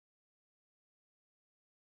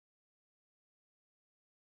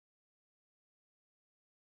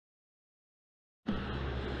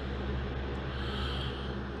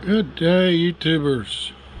Good day,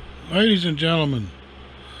 YouTubers, ladies and gentlemen,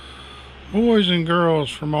 boys and girls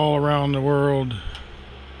from all around the world.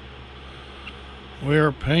 We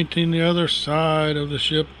are painting the other side of the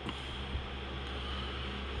ship.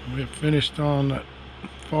 We have finished on that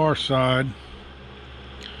far side,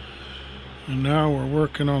 and now we're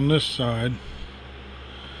working on this side.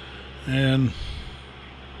 And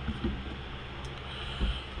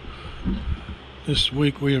this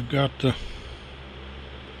week we have got the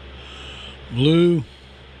blue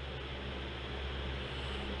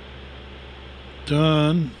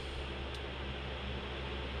done,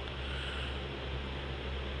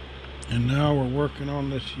 and now we're working on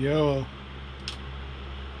this yellow.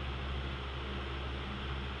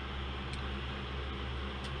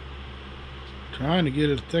 Trying to get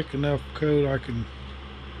a thick enough coat I can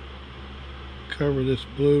cover this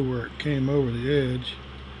blue where it came over the edge.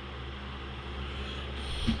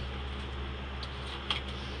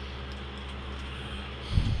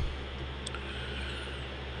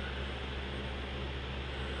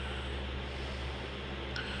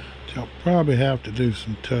 I'll probably have to do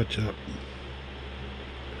some touch up.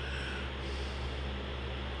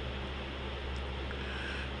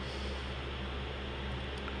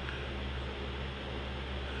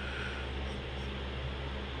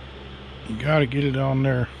 You gotta get it on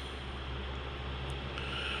there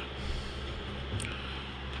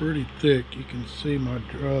pretty thick. You can see my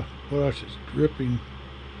brush is dripping.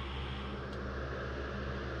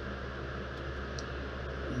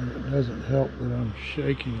 It doesn't help that I'm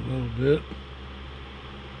shaking a little bit.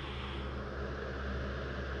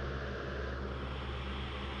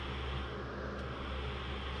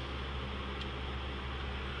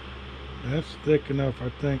 That's thick enough, I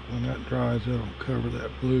think. When that dries, it'll cover that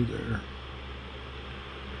blue there.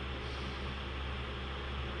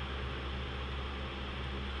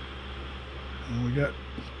 And we got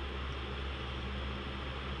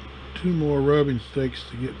 2 more rubbing stakes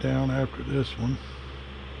to get down after this one.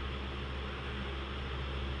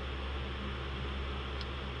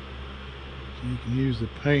 So you can use the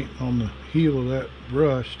paint on the heel of that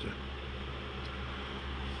brush to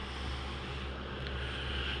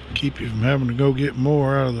keep you from having to go get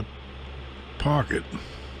more out of the pocket.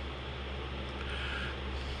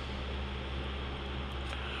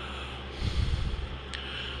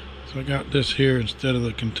 So I got this here instead of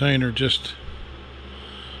the container just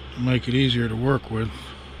to make it easier to work with.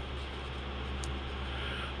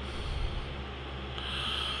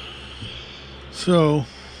 So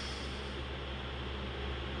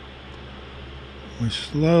we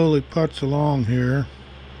slowly putz along here.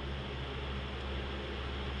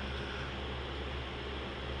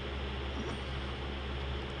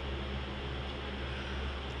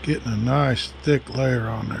 Getting a nice thick layer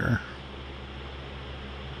on there.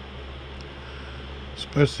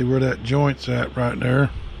 Especially where that joint's at right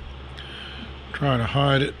there. Try to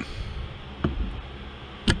hide it.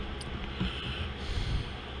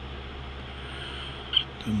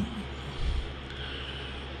 And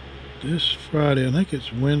this Friday, I think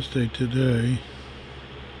it's Wednesday today,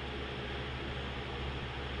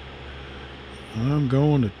 I'm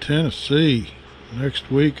going to Tennessee.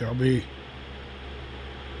 Next week I'll be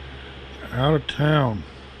out of town.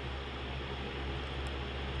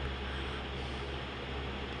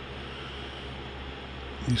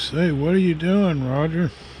 You say, what are you doing, Roger?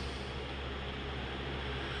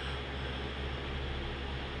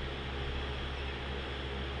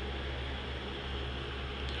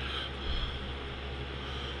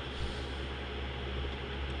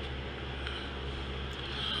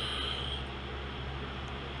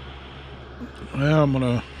 Well, I'm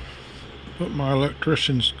gonna put my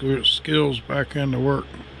electrician skills back into work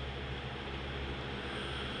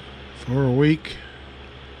for a week.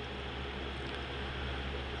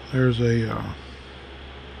 There's a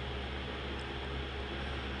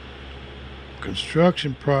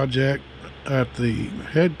construction project at the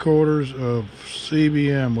headquarters of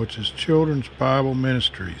CBM, which is Children's Bible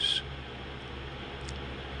Ministries,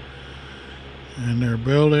 and they're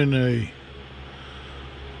building a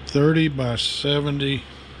 30 by 70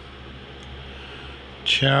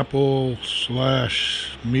 chapel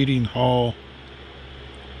 / meeting hall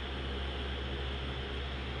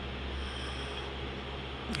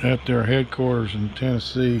at their headquarters in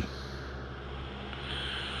Tennessee.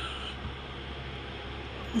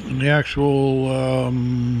 And the actual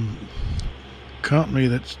company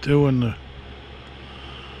that's doing the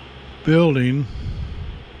building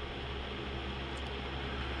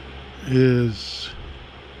is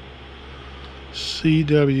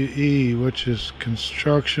CWE, which is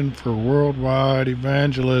Construction for Worldwide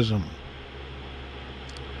Evangelism.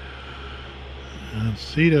 And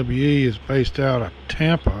CWE is based out of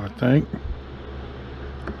Tampa, I think.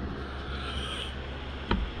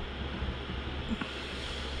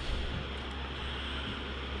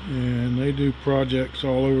 And they do projects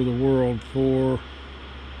all over the world for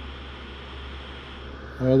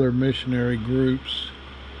other missionary groups,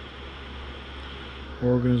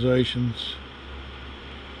 organizations.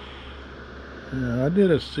 Yeah, I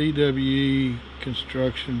did a CWE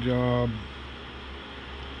construction job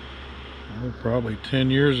probably 10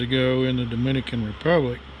 years ago in the Dominican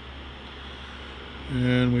Republic,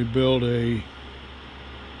 and we built a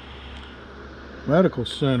medical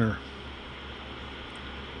center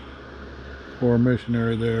for a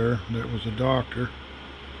missionary there that was a doctor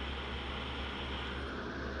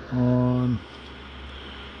on,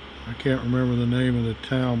 I can't remember the name of the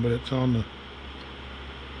town, but it's on the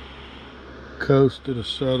coast of the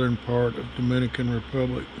southern part of Dominican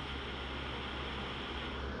Republic.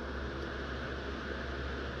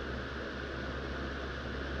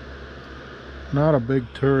 Not a big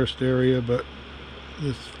tourist area, but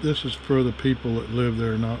this is for the people that live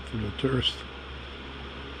there, not for the tourists.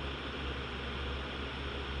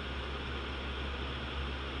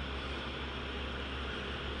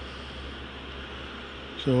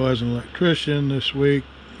 So as an electrician this week,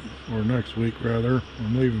 or next week rather,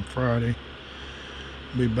 I'm leaving Friday.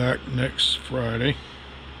 Be back next Friday.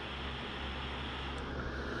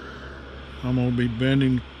 I'm going to be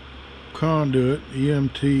bending conduit,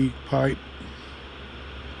 EMT pipe,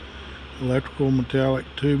 electrical metallic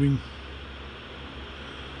tubing.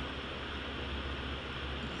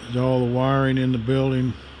 There's all the wiring in the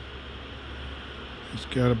building. It's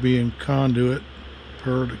got to be in conduit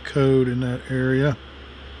per the code in that area.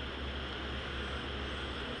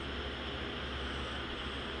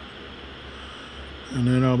 And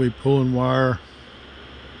then I'll be pulling wire,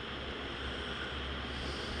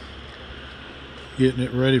 getting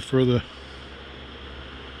it ready for the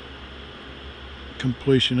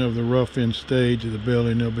completion of the rough in stage of the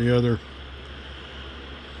building. There'll be other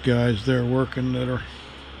guys there working that are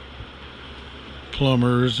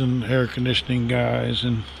plumbers and air conditioning guys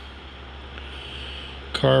and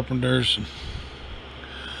carpenters.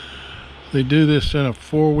 They do this in a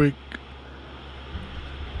 4-week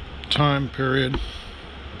time period.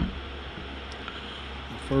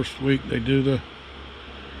 The first week they do the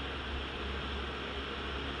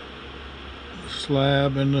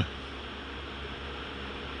slab and the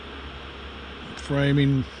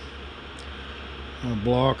framing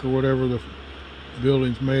block or whatever the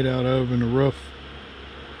building's made out of, and the roof.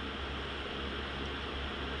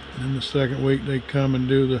 And then the second week they come and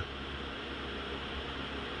do the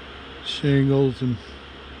shingles and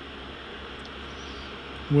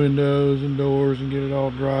windows and doors and get it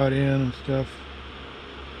all dried in and stuff.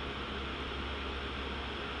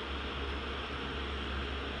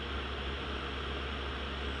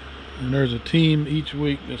 And there's a team each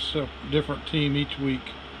week, it's a different team each week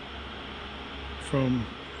from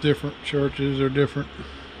different churches or different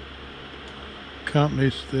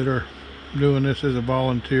companies that are doing this as a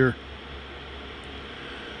volunteer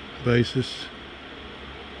basis.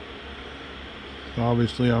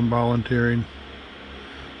 Obviously I'm volunteering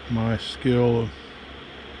my skill of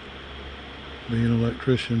being an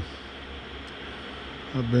electrician.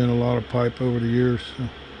 I've bent a lot of pipe over the years, so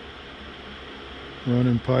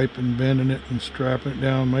running pipe and bending it and strapping it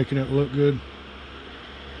down, making it look good,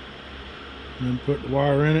 and then put the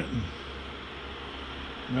wire in it and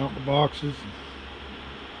mount the boxes.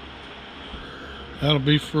 That'll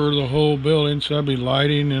be for the whole building, so that'll be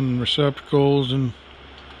lighting and receptacles and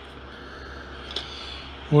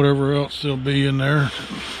whatever else there'll be in there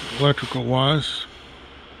electrical wise.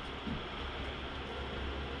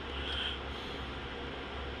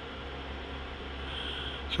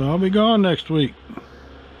 So I'll be gone next week.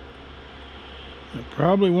 I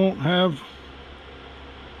probably won't have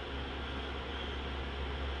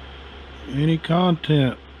any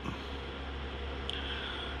content.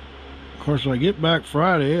 Of course, when I get back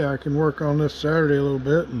Friday, I can work on this Saturday a little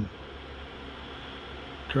bit and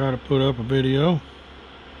try to put up a video.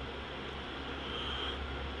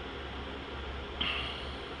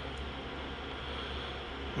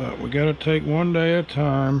 But we got to take one day at a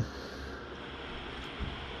time.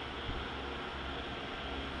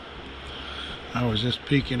 I was just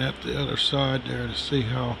peeking at the other side there to see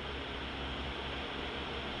how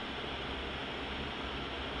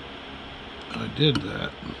I did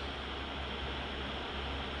that.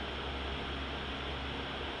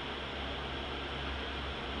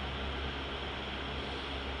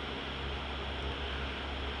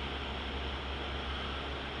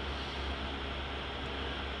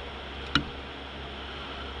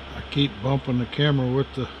 I keep bumping the camera with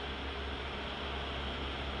the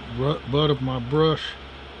butt of my brush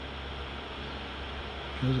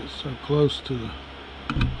because it's so close to the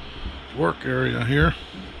work area here.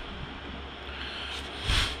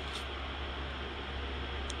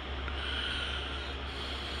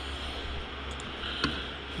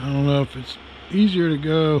 I don't know if it's easier to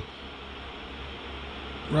go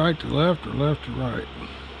right to left or left to right.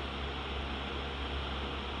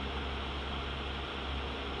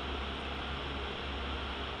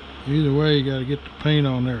 Either way, you got to get the paint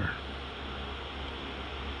on there.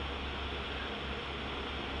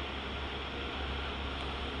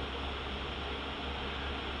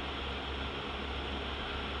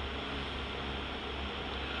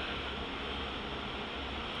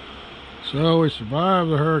 So we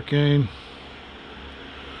survived the hurricane.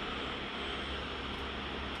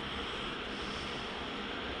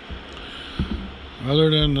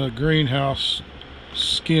 Other than the greenhouse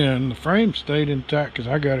skin, the frame stayed intact because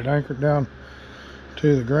I got it anchored down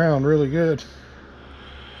to the ground really good.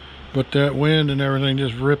 But that wind and everything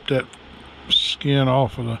just ripped that skin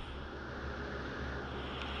off of the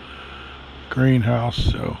greenhouse.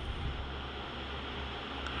 So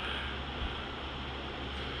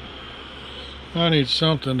I need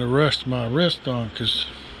something to rest my wrist on because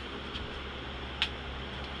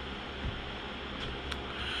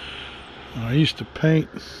I used to paint.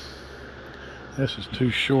 This is too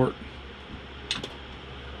short.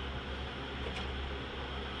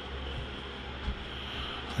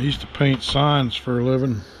 I used to paint signs for a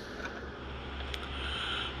living.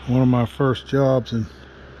 One of my first jobs, and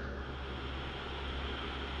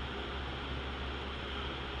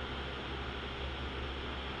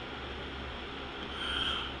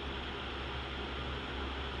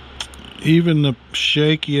even the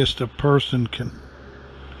shakiest of person can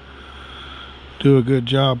do a good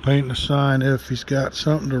job painting a sign if he's got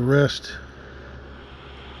something to rest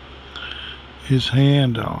his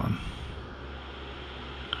hand on.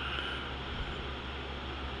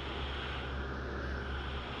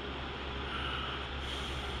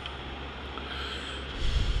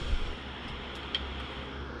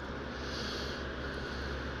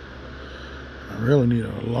 I really need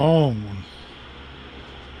a long one.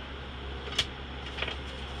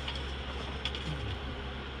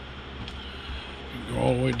 Go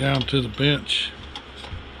all the way down to the bench.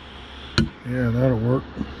 Yeah, that'll work.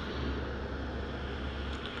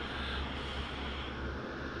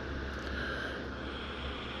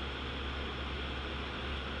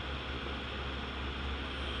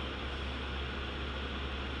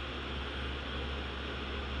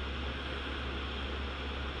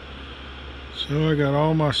 So I got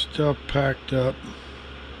all my stuff packed up.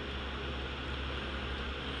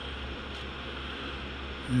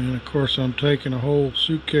 And of course I'm taking a whole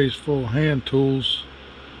suitcase full of hand tools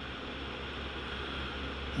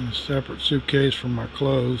and a separate suitcase for my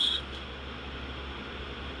clothes.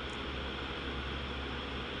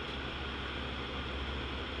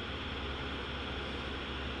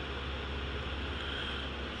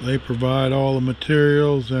 They provide all the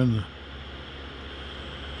materials and the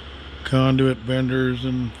conduit benders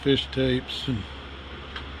and fish tapes and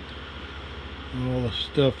all the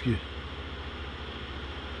stuff a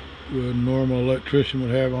normal electrician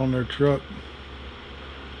would have on their truck,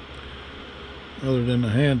 other than the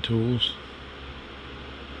hand tools.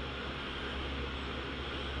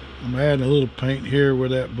 I'm adding a little paint here where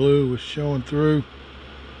that blue was showing through.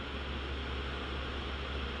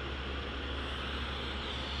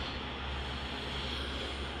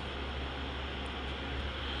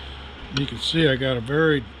 You can see I got a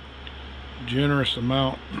very generous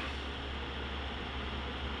amount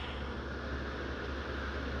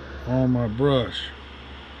on my brush.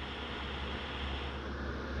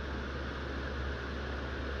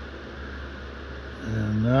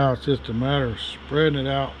 And now it's just a matter of spreading it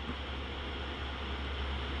out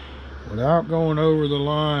without going over the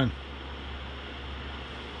line.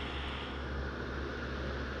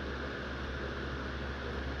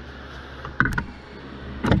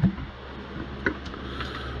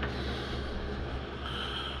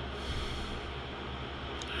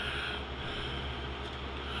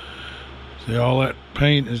 See, all that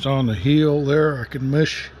paint is on the heel there. I can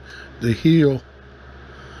mesh the heel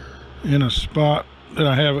in a spot that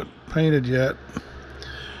I haven't painted yet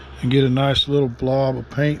and get a nice little blob of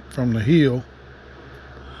paint from the heel,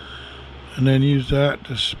 and then use that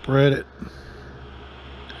to spread it,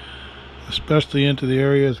 especially into the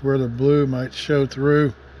areas where the blue might show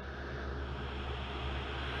through.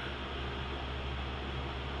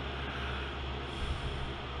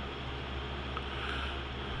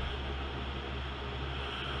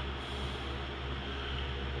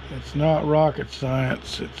 It's not rocket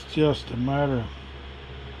science, it's just a matter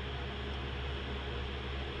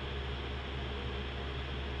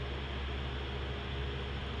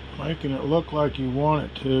of making it look like you want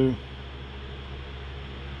it to.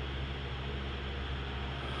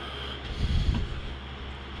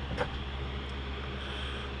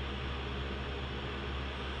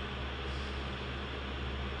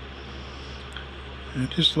 And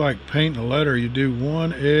just like painting a letter, you do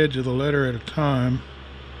one edge of the letter at a time.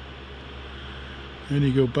 Then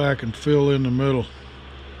you go back and fill in the middle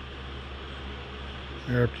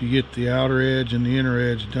after you get the outer edge and the inner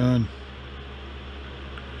edge done.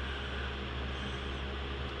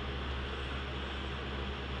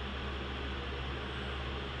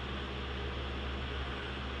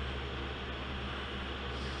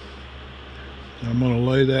 I'm going to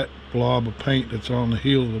lay that blob of paint that's on the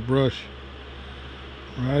heel of the brush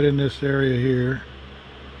right in this area here.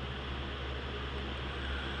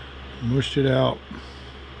 Mush it out.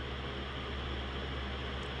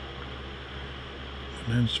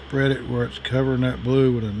 And then spread it where it's covering that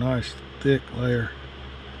blue with a nice thick layer.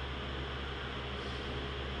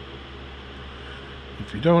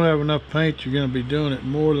 If you don't have enough paint, you're going to be doing it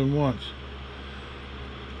more than once.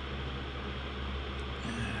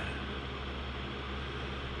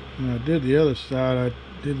 When I did the other side,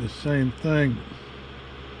 I did the same thing.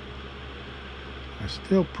 I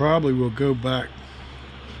still probably will go back.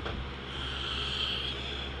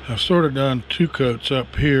 I've sort of done 2 coats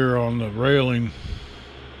up here on the railing,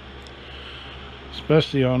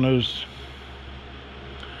 especially on those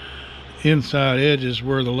inside edges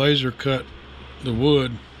where the laser cut the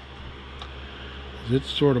wood. It's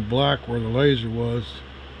sort of black where the laser was.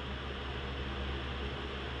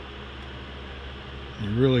 You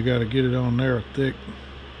really got to get it on there thick,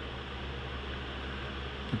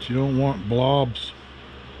 but you don't want blobs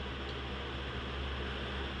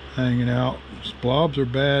hanging out. Blobs are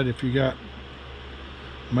bad if you got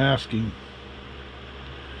masking,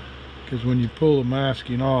 because when you pull the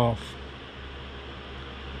masking off,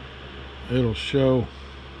 it'll show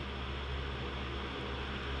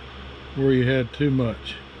where you had too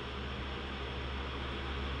much.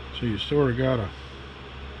 So you sort of gotta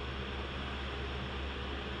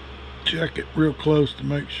check it real close to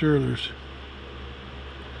make sure there's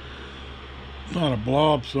not a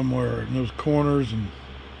blob somewhere in those corners and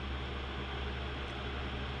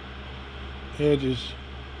edges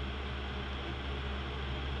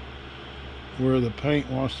where the paint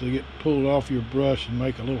wants to get pulled off your brush and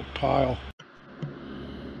make a little pile.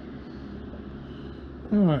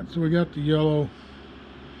 Alright, so we got the yellow.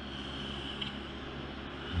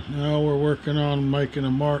 Now we're working on making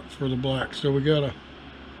a mark for the black. So we got a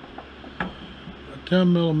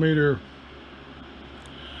 10mm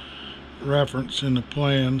reference in the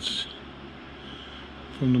plans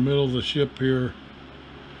from the middle of the ship here.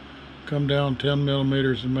 Come down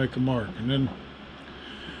 10mm and make a mark, and then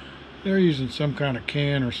they're using some kind of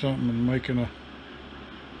can or something and making a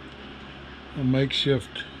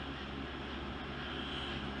makeshift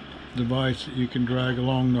device that you can drag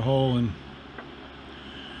along the hull and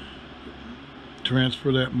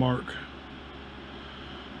transfer that mark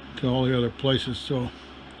to all the other places. So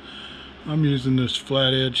I'm using this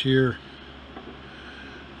flat edge here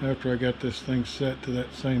after I got this thing set to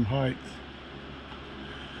that same height,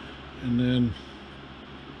 and then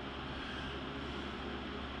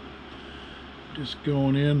just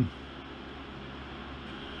going in,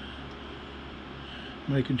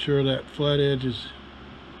 making sure that flat edge is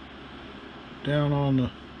down on the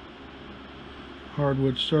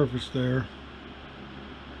hardwood surface there.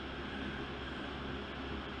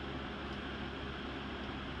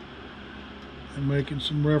 And making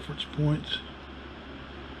some reference points.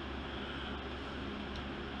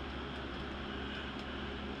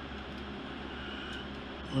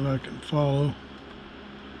 That I can follow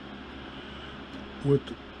with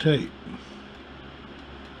the tape.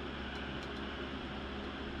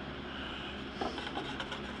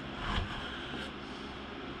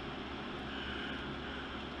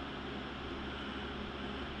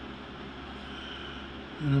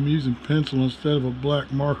 And I'm using pencil instead of a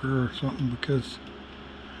black marker or something because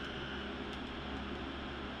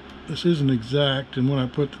this isn't exact, and when I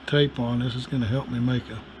put the tape on, this is going to help me make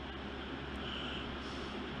a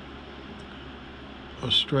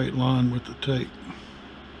straight line with the tape.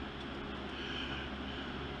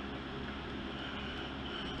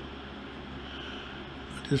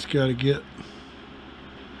 I just got to get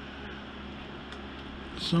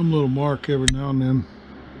some little mark every now and then.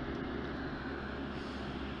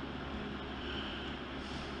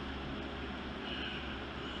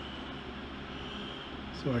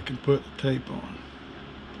 So I can put the tape on.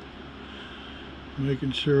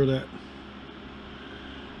 making sure that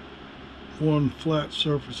one flat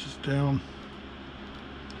surface is down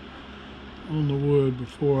on the wood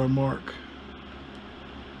before I mark.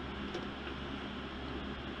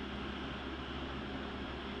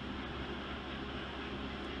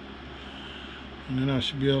 And then I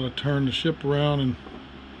should be able to turn the ship around and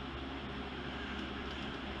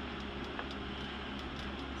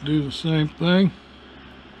do the same thing.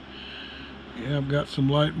 Yeah, I've got some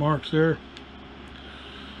light marks there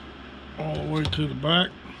all the way to the back.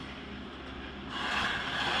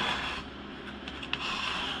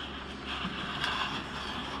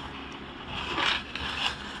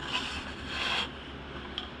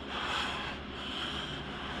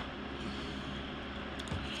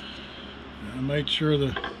 I made sure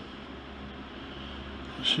the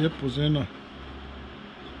ship was in a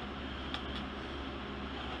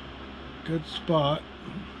good spot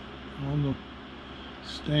on the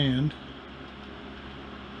stand.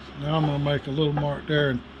 So now I'm going to make a little mark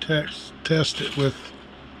there and test it with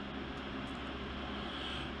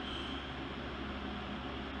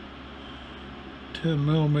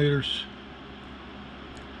 $10mm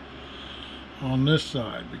on this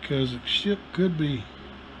side, because the ship could be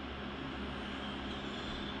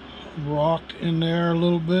rocked in there a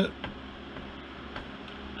little bit.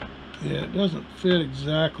 Yeah, it doesn't fit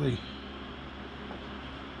exactly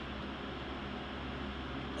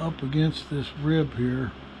up against this rib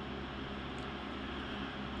here,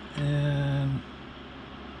 and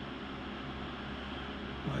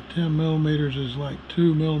my 10mm is like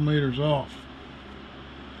 2mm off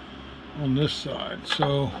on this side.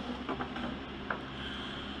 So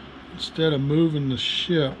instead of moving the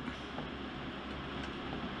ship,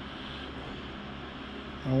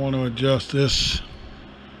 I want to adjust this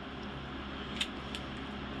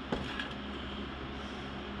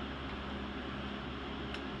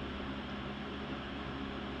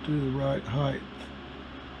to the right height.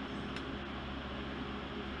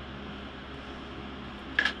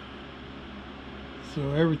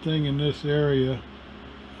 So everything in this area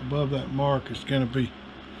above that mark is going to be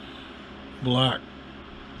black.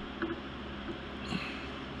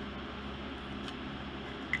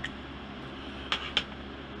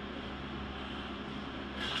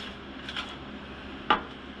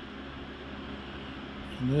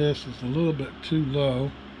 And this is a little bit too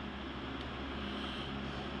low.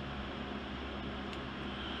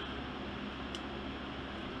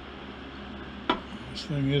 This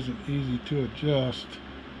thing isn't easy to adjust.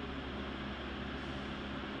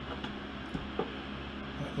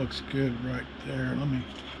 That looks good right there. Let me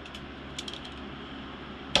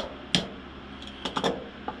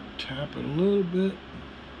tap it a little bit.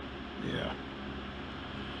 Yeah.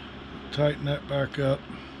 Tighten that back up.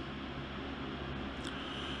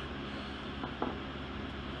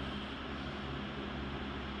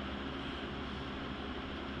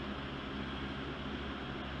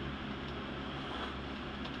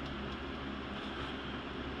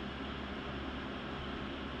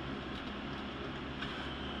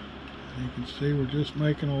 You can see we're just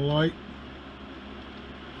making a light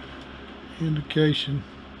indication,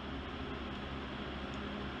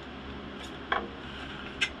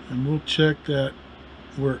 and we'll check that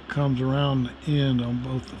where it comes around the end on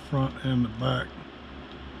both the front and the back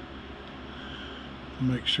to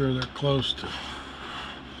make sure they're close to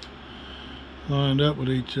lined up with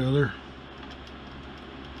each other.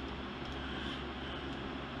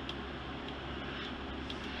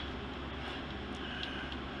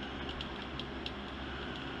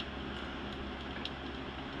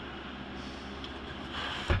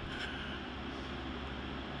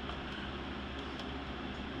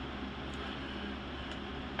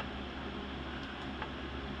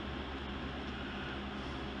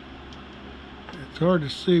 It's hard to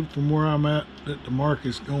see from where I'm at that the mark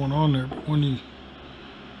is going on there, but when you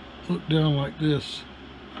look down like this,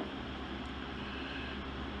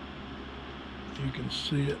 you can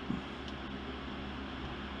see it.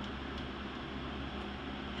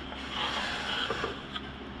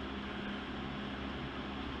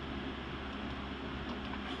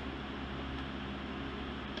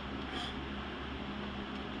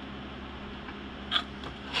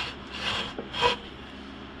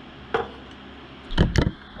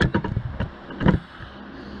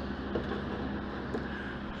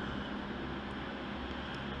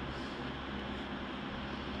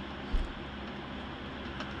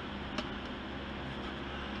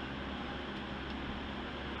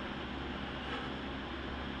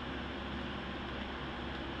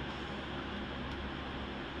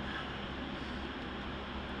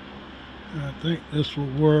 I think this will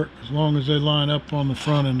work as long as they line up on the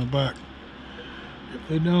front and the back. If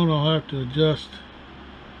they don't, I'll have to adjust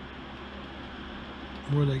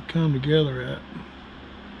where they come together at.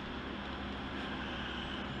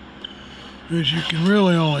 Because you can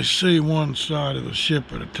really only see one side of the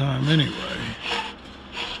ship at a time anyway.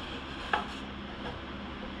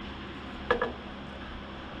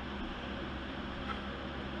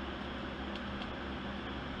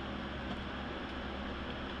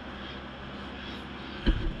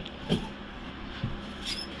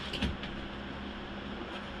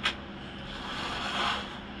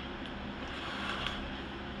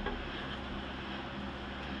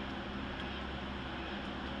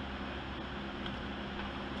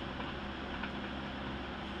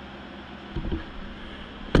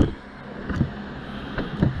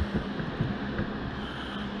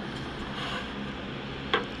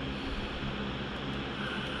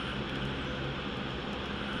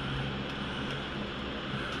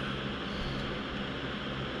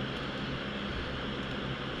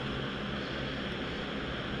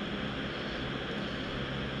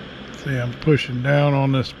 See, I'm pushing down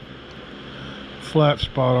on this flat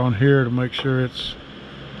spot on here to make sure it's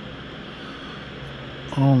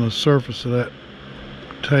on the surface of that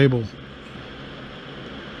table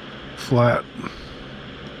flat.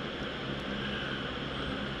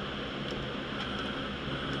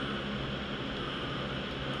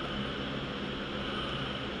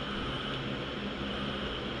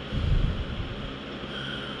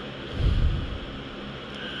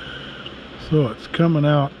 So it's coming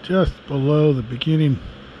out just below the beginning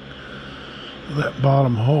of that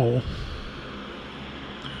bottom hole.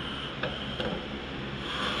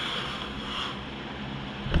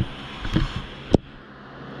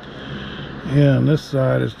 Yeah, and this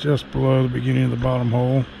side is just below the beginning of the bottom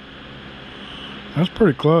hole. That's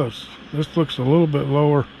pretty close. This looks a little bit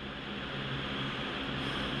lower.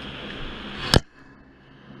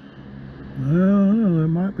 Well, it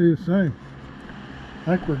might be the same.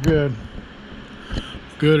 I think we're good.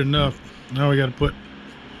 Good enough. Now we got to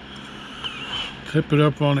tip it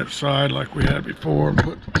up on its side like we had before and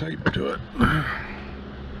put the tape to it.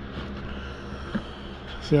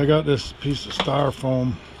 See, I got this piece of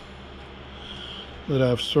styrofoam that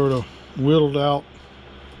I've sort of whittled out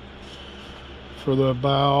for the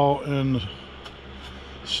bow and the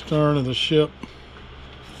stern of the ship,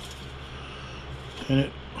 and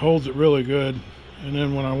it holds it really good. And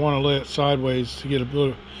then when I want to lay it sideways to get a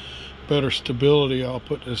bit better stability, I'll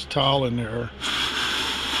put this towel in there,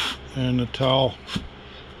 and the towel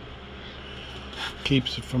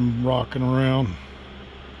keeps it from rocking around,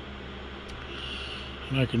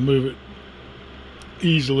 and I can move it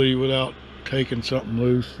easily without taking something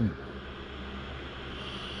loose. And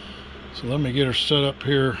so let me get her set up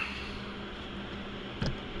here.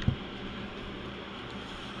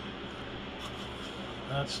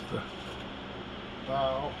 That's the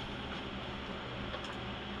bow.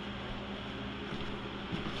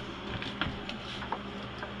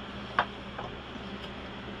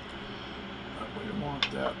 We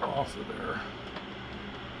want that off of there.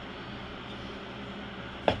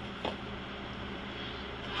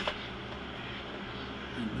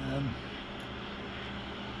 And then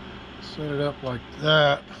set it up like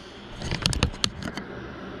that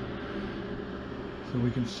so we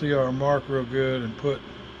can see our mark real good and put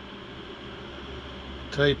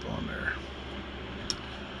tape on there.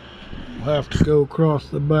 We'll have to go across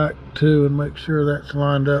the back too and make sure that's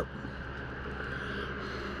lined up.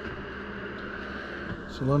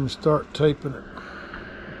 So let me start taping it.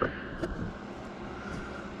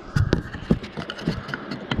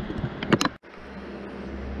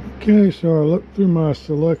 Okay, so I looked through my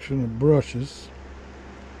selection of brushes,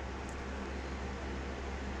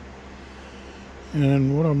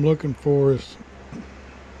 and what I'm looking for is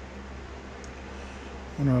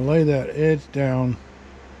when I lay that edge down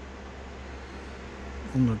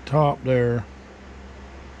on the top there,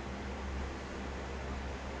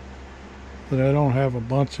 that I don't have a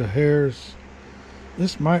bunch of hairs.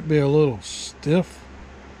 This might be a little stiff.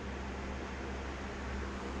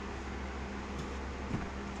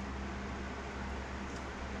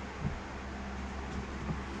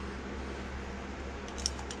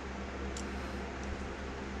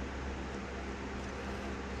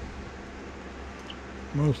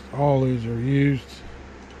 Most all these are used.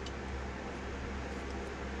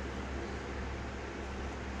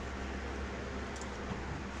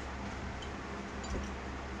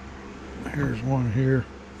 Here's one here.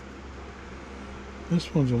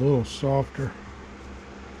 This one's a little softer.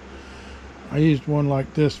 I used one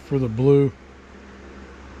like this for the blue,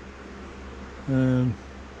 and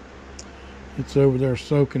it's over there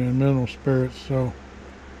soaking in mineral spirits, so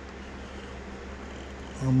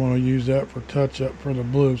I'm going to use that for touch up for the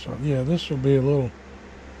blue. So yeah, this will be a little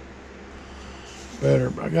better.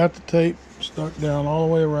 But I got the tape stuck down all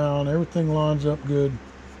the way around. Everything lines up good.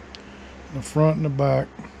 The front and the back.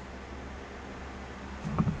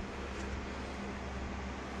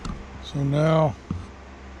 So now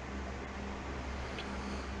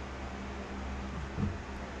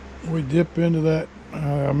we dip into that.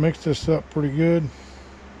 I mixed this up pretty good.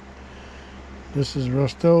 This is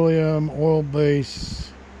Rust-Oleum oil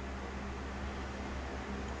base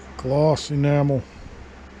gloss enamel.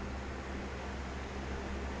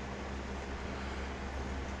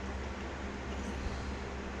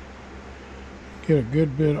 Get a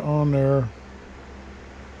good bit on there.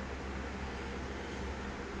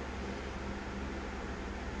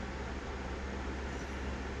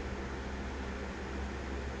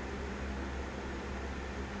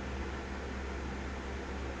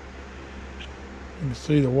 You can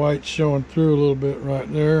see the white showing through a little bit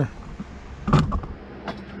right there.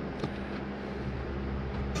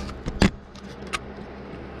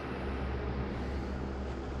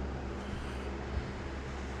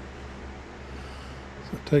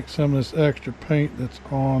 So take some of this extra paint that's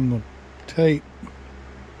on the tape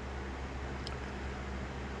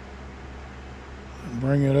and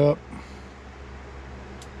bring it up.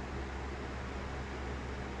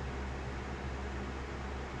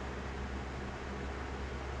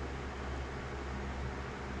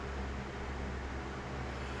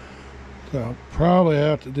 So I'll probably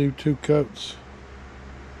have to do 2 coats,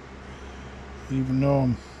 even though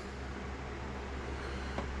I'm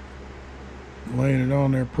laying it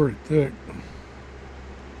on there pretty thick.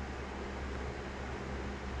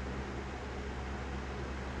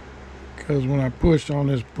 Because when I push on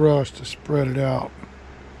this brush to spread it out,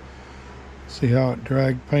 see how it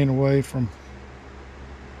dragged paint away from.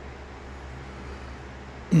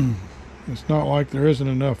 It's not like there isn't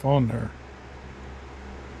enough on there.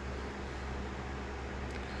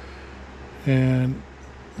 And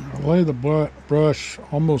I lay the brush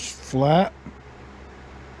almost flat.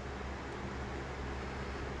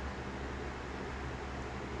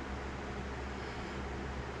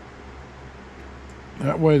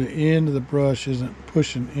 That way the end of the brush isn't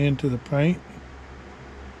pushing into the paint.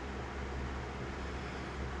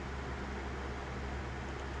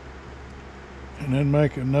 And then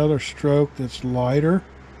make another stroke that's lighter.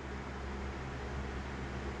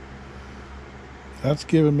 That's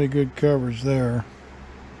giving me good coverage there.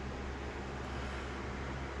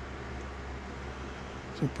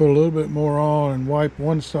 So put a little bit more on and wipe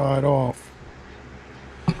one side off.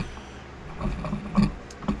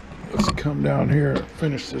 Let's come down here and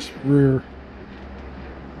finish this rear.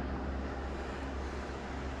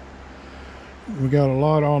 We got a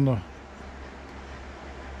lot on the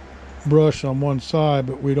brush on one side,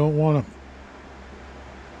 but we don't want to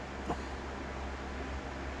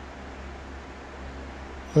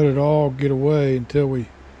let it all get away until we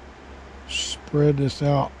spread this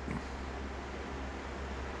out.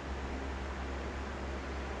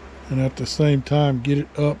 And at the same time get it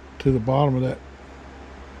up to the bottom of that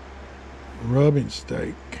rubbing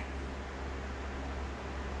stake.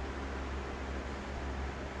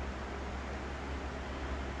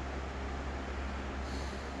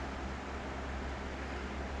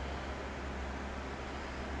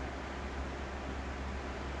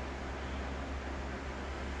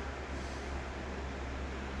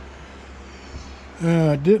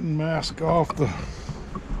 I didn't mask off the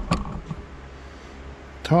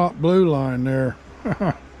top blue line there.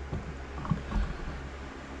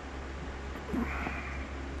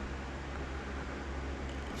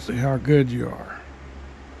 See how good you are.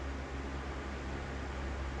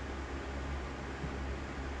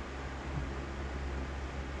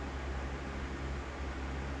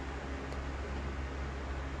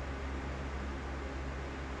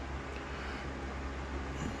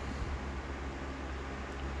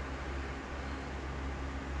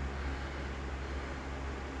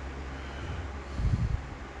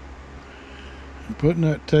 Putting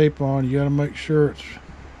that tape on, you got to make sure it's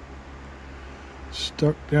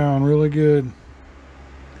stuck down really good.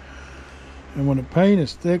 And when the paint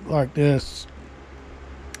is thick like this,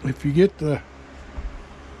 if you get the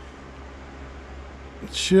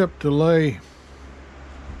chip to lay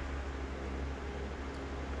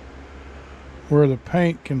where the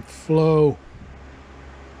paint can flow,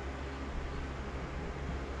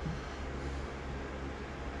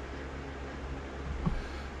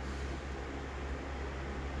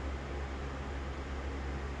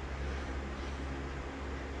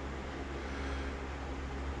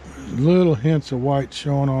 little hints of white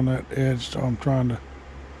showing on that edge, so I'm trying to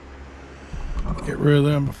get rid of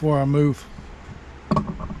them before I move.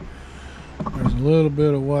 There's a little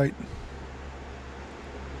bit of white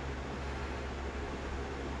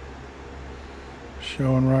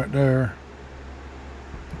showing right there.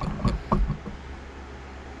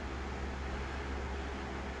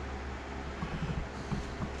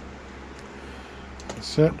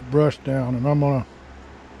 Set the brush down, and I'm gonna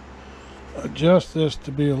adjust this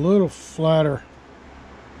to be a little flatter.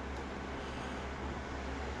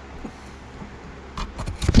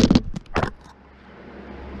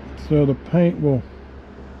 So the paint will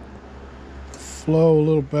flow a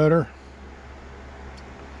little better.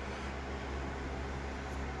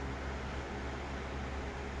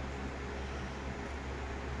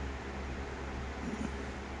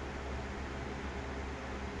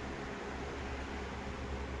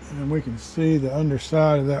 And we can see the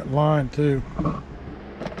underside of that line too.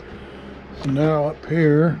 So now up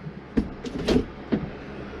here,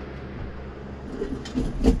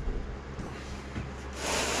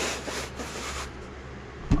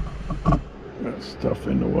 got stuff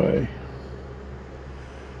in the way.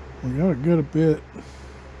 We got a good bit.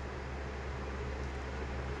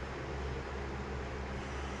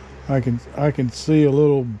 I can see a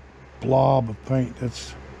little blob of paint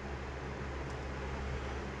that's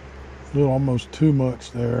a little almost too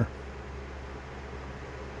much there.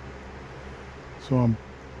 So I'm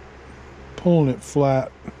pulling it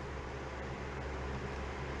flat.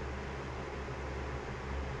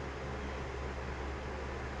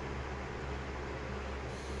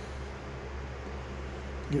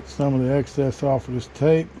 Get some of the excess off of this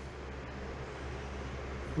tape.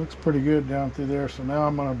 Looks pretty good down through there. So now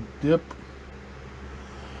I'm going to dip,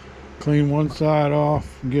 clean one side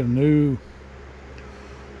off, and get a new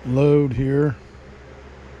load here.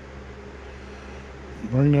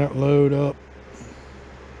 Bring that load up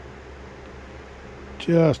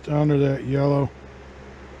just under that yellow.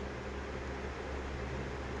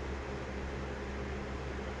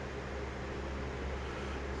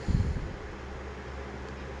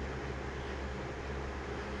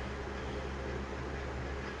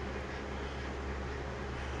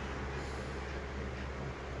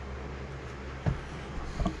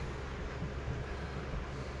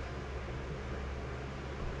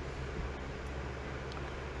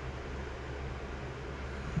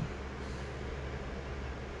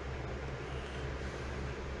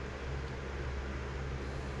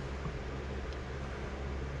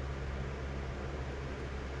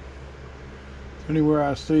 Anywhere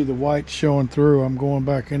I see the white showing through, I'm going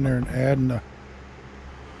back in there and adding a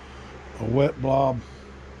wet blob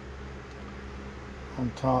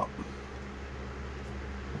on top.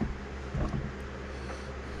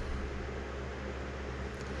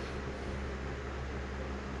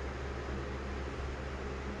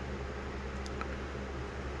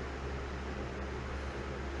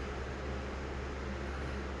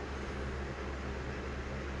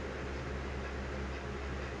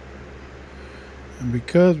 And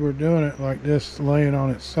because we're doing it like this, laying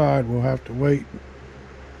on its side, we'll have to wait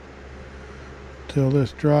till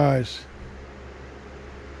this dries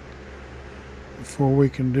before we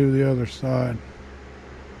can do the other side.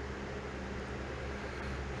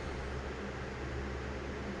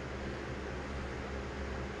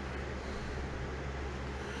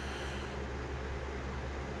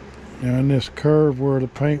 Now in this curve where the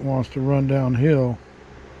paint wants to run downhill,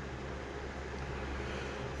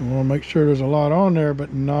 we want to make sure there's a lot on there,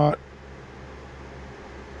 but not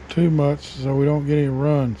too much so we don't get any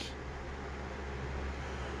runs.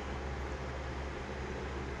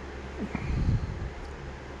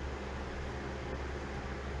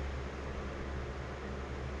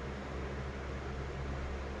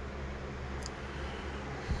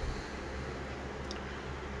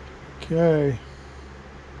 Okay.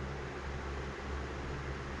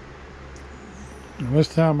 And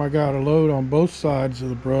this time I got a load on both sides of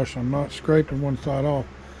the brush. I'm not scraping one side off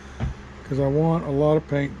because I want a lot of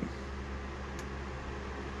paint.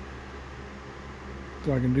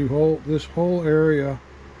 So I can do this whole area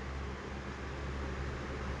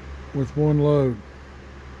with one load.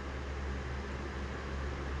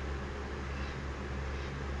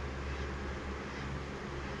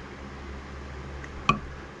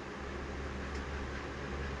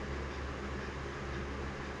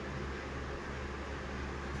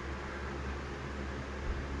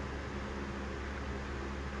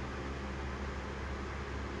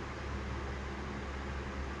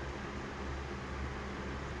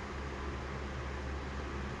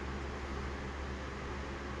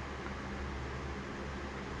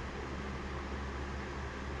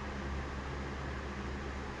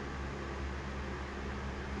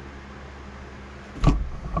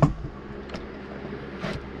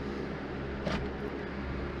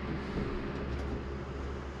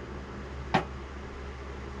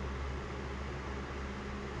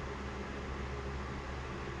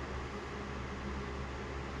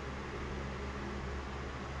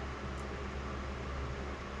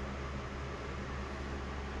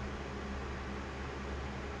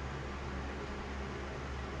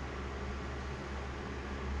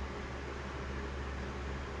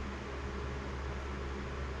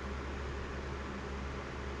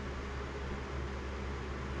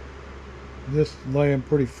 This is laying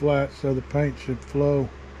pretty flat, so the paint should flow.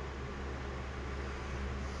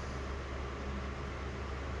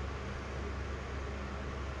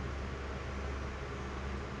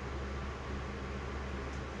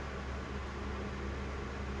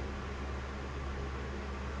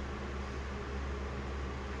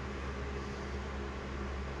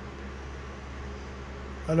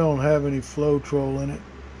 I don't have any Floetrol in it.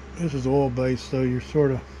 This is oil based, so you're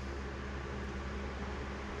sort of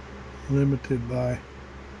limited by.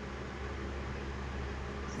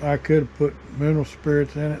 I could have put mineral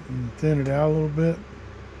spirits in it and thin it out a little bit,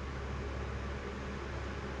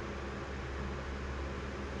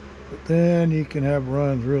 but then you can have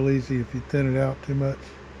runs real easy if you thin it out too much.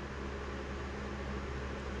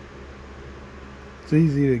 It's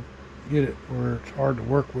easy to get it where it's hard to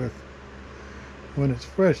work with when it's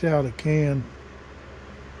fresh out of can.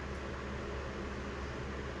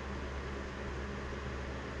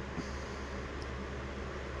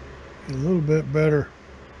 Get a little bit better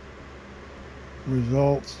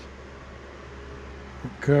results for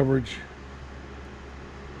coverage.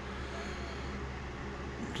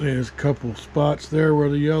 See, there's a couple spots there where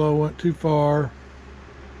the yellow went too far.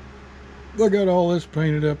 I got all this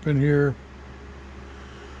painted up in here,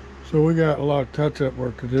 so we got a lot of touch-up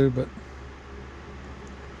work to do. But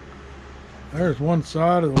there's one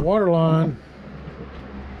side of the water line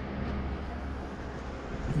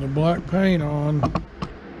and the black paint on.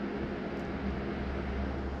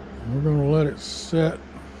 We're going to let it set.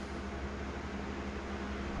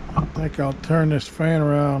 I think I'll turn this fan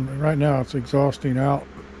around. Right now it's exhausting out.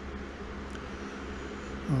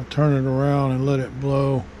 I'll turn it around and let it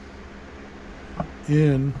blow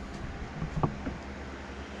in.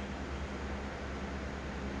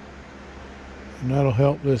 And that'll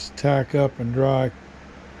help this tack up and dry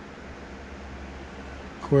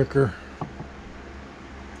quicker,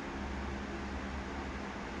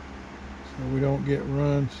 so we don't get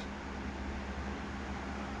runs.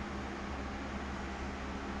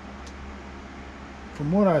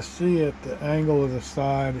 From what I see at the angle of the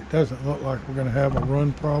side, it doesn't look like we're going to have a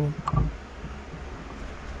run problem,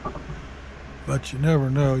 but you never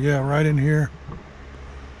know. Yeah, right in here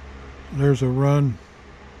there's a run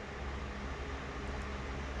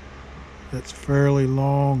that's fairly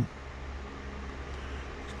long.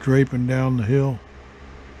 It's draping down the hill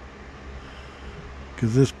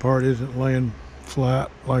because this part isn't laying flat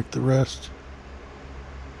like the rest.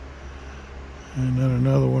 And then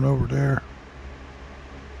another one over there.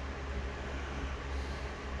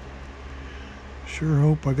 Sure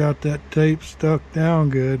hope I got that tape stuck down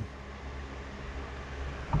good.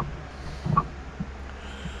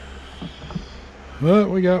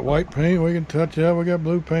 But we got white paint we can touch up, we got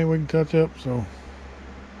blue paint we can touch up, so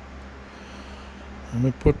let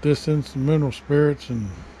me put this in some mineral spirits and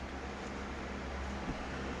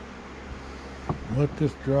let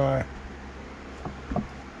this dry.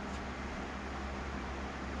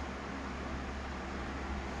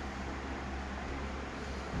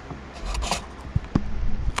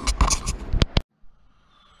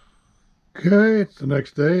 Okay, it's the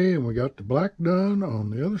next day and we got the black done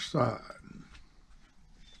on the other side.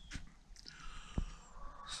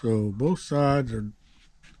 So both sides are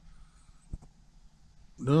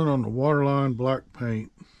done on the waterline black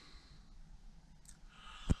paint.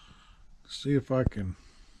 See if I can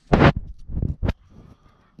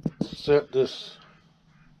set this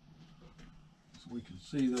so we can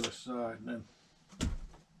see the other side, and then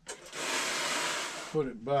put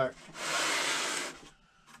it back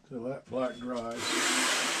till that black dries.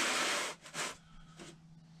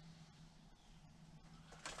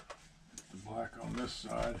 The black on this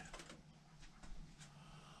side.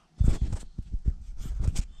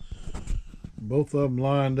 Both of them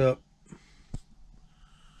lined up,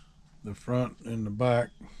 the front and the back.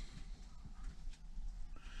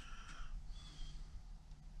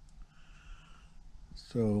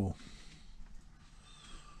 So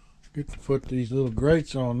get to put these little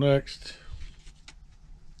grates on next.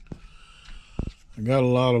 I got a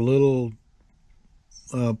lot of little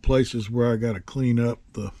places where I got to clean up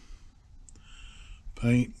the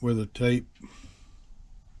paint with a tape.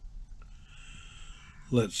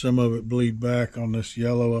 Let some of it bleed back on this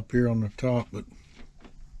yellow up here on the top, but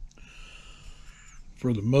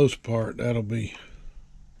for the most part that'll be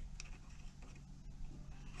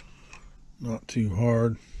not too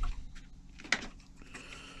hard.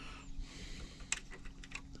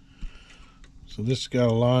 So this has got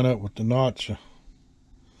to line up with the notch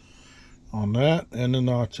on that and the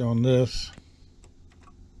notch on this.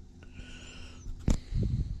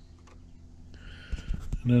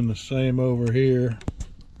 And then the same over here.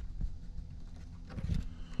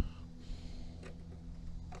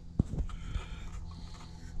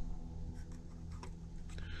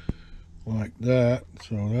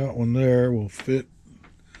 will fit.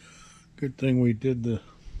 Good thing we did the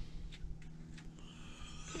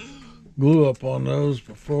glue up on those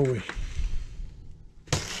before we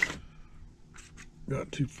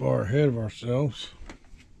got too far ahead of ourselves.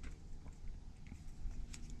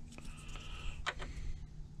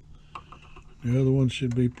 The other one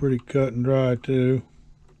should be pretty cut and dry too.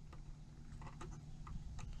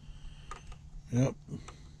 Yep.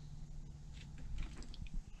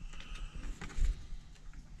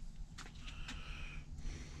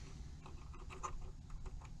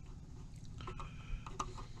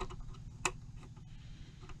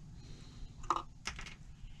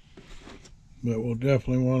 But we'll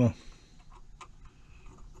definitely want to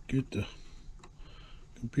get the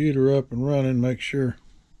computer up and running, make sure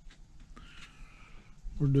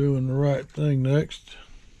we're doing the right thing next.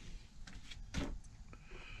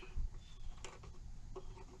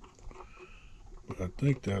 But I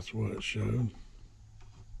think that's what it showed.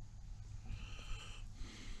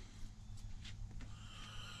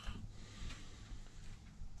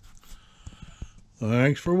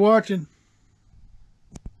 Thanks for watching.